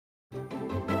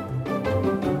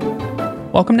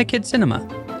Welcome to Kid Cinema,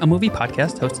 a movie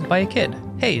podcast hosted by a kid,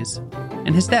 Hayes,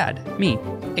 and his dad, me,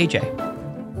 AJ.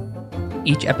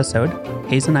 Each episode,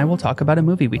 Hayes and I will talk about a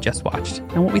movie we just watched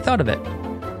and what we thought of it.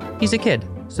 He's a kid,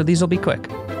 so these will be quick.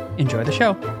 Enjoy the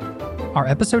show. Our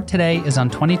episode today is on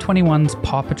 2021's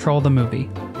Paw Patrol the movie,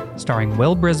 starring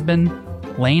Will Brisbane,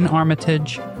 Lane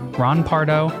Armitage, Ron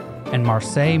Pardo, and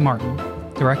Marseille Martin,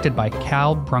 directed by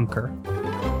Cal Brunker.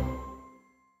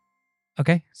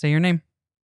 Okay, say your name.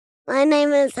 My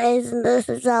name is Hayes, and this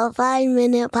is our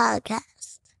 5-minute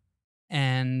podcast.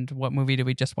 And what movie did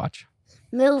we just watch?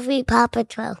 Movie Paw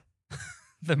Patrol.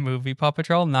 The movie Paw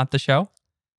Patrol, not the show?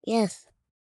 Yes.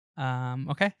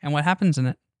 Okay, and what happens in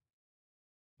it?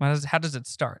 How does it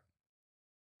start?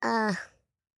 The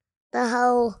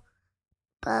whole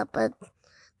Paw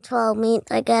Patrol meet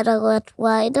together with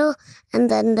Rydell, and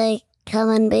then they come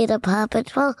and be the Paw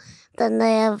Patrol. And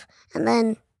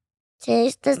then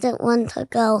Chase doesn't want to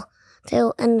go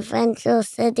to Adventure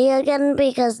City again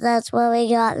because that's where we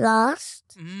got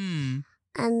lost. Mm.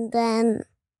 And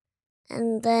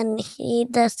then he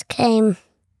just came.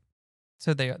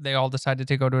 So they all decided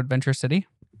to go to Adventure City?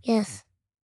 Yes.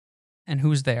 And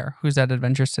who's there? Who's at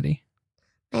Adventure City?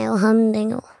 Mayor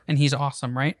Humdinger. And he's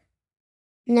awesome, right?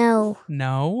 No.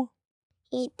 No?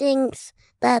 He thinks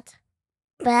that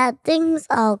bad things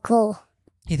are cool.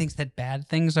 He thinks that bad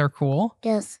things are cool?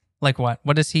 Yes. Like what?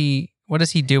 What does he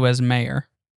do as mayor?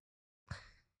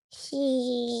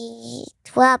 He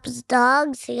traps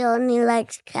dogs. He only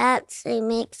likes cats. He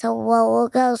makes a roller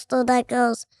coaster that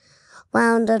goes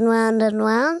round and round and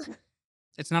round.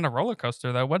 It's not a roller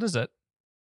coaster, though. What is it?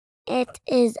 It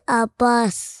is a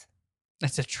bus.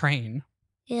 It's a train.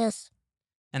 Yes.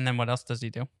 And then what else does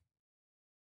he do?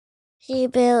 He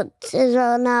built his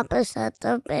own opposite,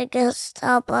 the biggest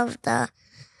top of the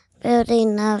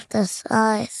building of the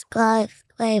skyscrapers.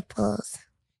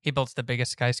 He builds the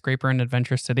biggest skyscraper in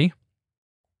Adventure City.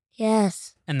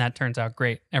 Yes. And that turns out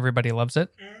great. Everybody loves it.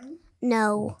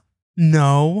 No.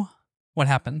 No? What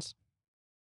happens?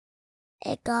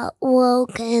 It got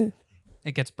broken.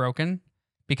 It gets broken?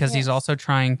 Because he's Yes. also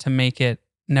trying to make it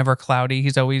never cloudy.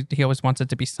 He always wants it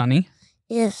to be sunny.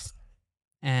 Yes.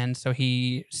 And so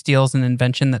he steals an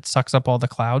invention that sucks up all the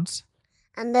clouds.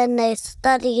 And then they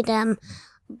study them,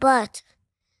 but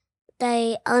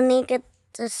they only get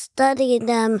to study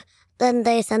them, then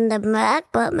they send them back,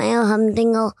 but Mayor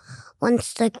Humdinger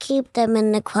wants to keep them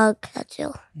in the cloud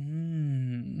catcher.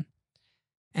 Mm.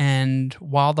 And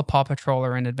while the Paw Patrol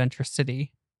are in Adventure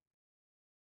City,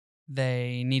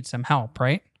 they need some help,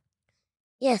 right?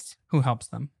 Yes, Who helps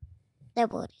them? their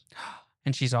body.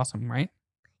 And she's awesome, right?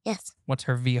 Yes. What's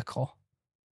her vehicle?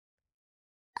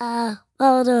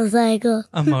 Motorcycle.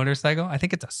 A motorcycle? I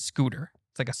think it's a scooter.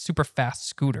 It's like a super fast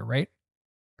scooter, right?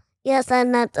 Yes,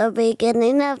 and at the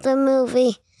beginning of the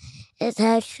movie, it's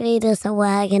actually just a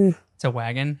wagon. It's a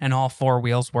wagon, and all four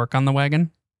wheels work on the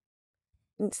wagon.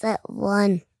 Except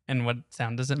one. And what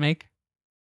sound does it make?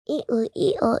 Ee-oo,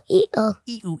 ee-oo, ee-oo.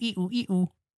 Ee-oo, ee-oo, ee-oo.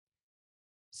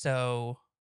 So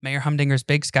Mayor Humdinger's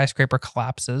big skyscraper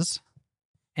collapses,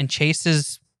 and Chase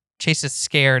is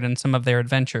scared in some of their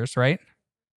adventures, right?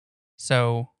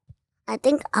 So I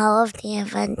think all of the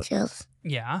adventures.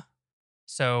 yeah.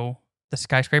 So the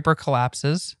skyscraper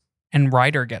collapses, and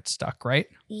Ryder gets stuck, right?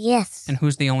 Yes. And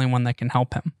who's the only one that can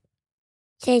help him?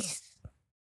 Chase.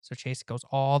 So Chase goes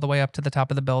all the way up to the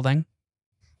top of the building.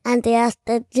 And he has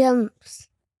to jump.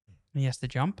 He has to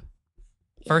jump.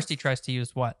 First, he tries to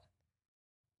use what?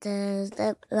 The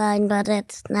zip line, but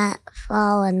it's not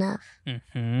far enough.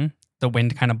 Mm-hmm. The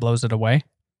wind kind of blows it away.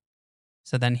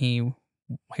 So then he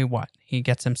what? He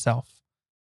gives himself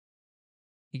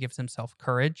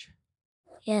courage.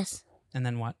 Yes. And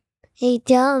then what? He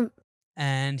jumped.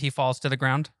 And he falls to the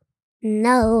ground.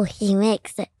 No, he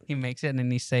makes it. He makes it and then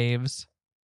he saves.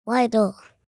 Rydell.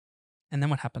 And then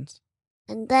what happens?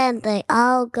 And then they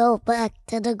all go back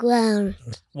to the ground.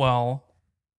 Well,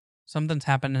 something's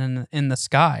happening in the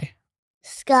sky.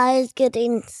 Sky is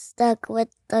getting stuck with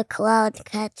the cloud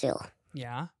catcher.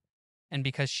 Yeah. And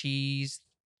because she's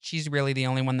really the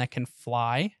only one that can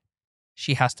fly,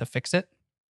 she has to fix it.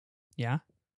 Yeah.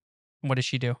 What does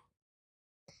she do?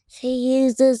 She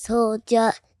uses her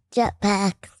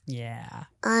jetpack Yeah.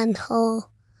 on her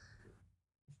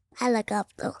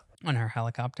helicopter. On her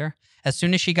helicopter. As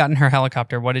soon as she got in her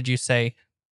helicopter, what did you say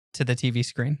to the TV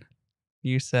screen?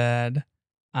 You said,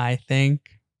 I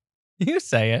think. You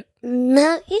say it.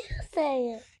 No, you say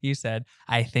it. You said,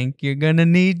 I think you're going to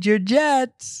need your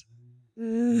jets.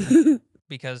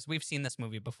 Because we've seen this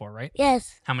movie before, right?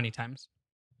 Yes. How many times?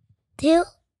 2?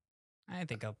 I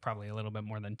think probably a little bit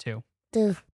more than 2.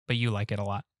 2. But you like it a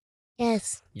lot.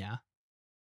 Yes. Yeah.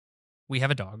 We have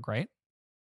a dog, right?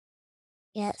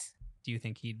 Yes. Do you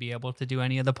think he'd be able to do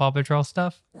any of the Paw Patrol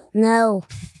stuff? No.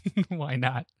 Why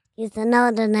not? He's an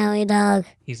ordinary dog.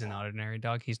 He's an ordinary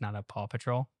dog. He's not a Paw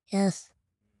Patrol. Yes.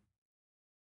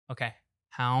 Okay.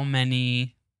 How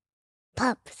many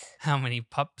Pups.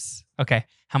 pups? Okay.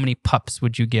 How many pups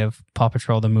would you give Paw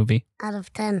Patrol the movie? Out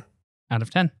of 10. Out of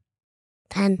 10?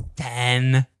 10.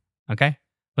 10. Okay.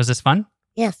 Was this fun?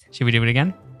 Yes. Should we do it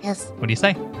again? Yes. What do you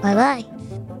say? Bye-bye.